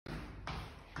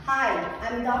Hi,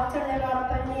 I'm Dr. Eleanora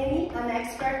Palmieri, an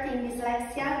expert in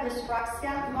dyslexia,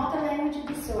 dyspraxia, motor language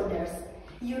disorders.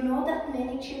 You know that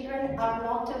many children are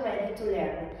not ready to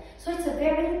learn, so it's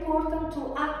very important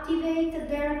to activate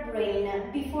their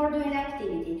brain before doing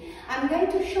activity. I'm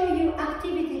going to show you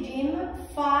activity gym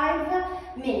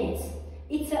 5 minutes.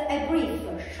 It's a brief,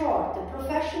 short,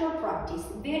 professional practice,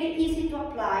 very easy to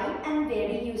apply and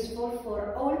very useful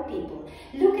for all people.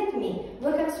 Look at me,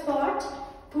 work on sport,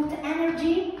 put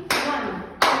energy, 1,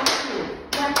 2,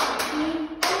 1, 2, 1, 2, 3,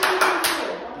 1, 2, 3,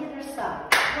 4, on the other side,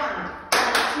 1,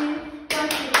 2, 1,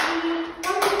 2, 3,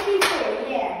 1, 2, 3, 4,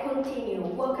 yeah, continue,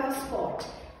 work on sport,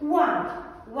 1,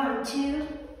 1, 2,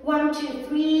 1, 2,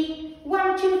 3,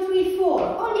 1, 2, 3, 4,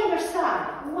 on the other side,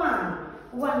 1,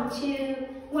 1, 2,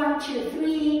 1, 2,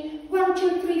 3, 1,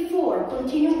 2, 3, 4,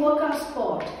 continue work on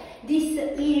sport. This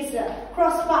is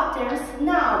cross patterns,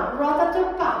 now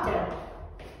rotator pattern.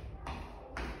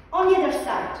 On the other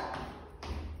side.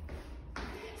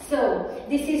 So,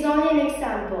 this is only an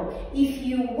example. If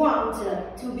you want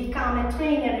to become a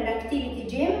trainer in activity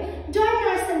gym,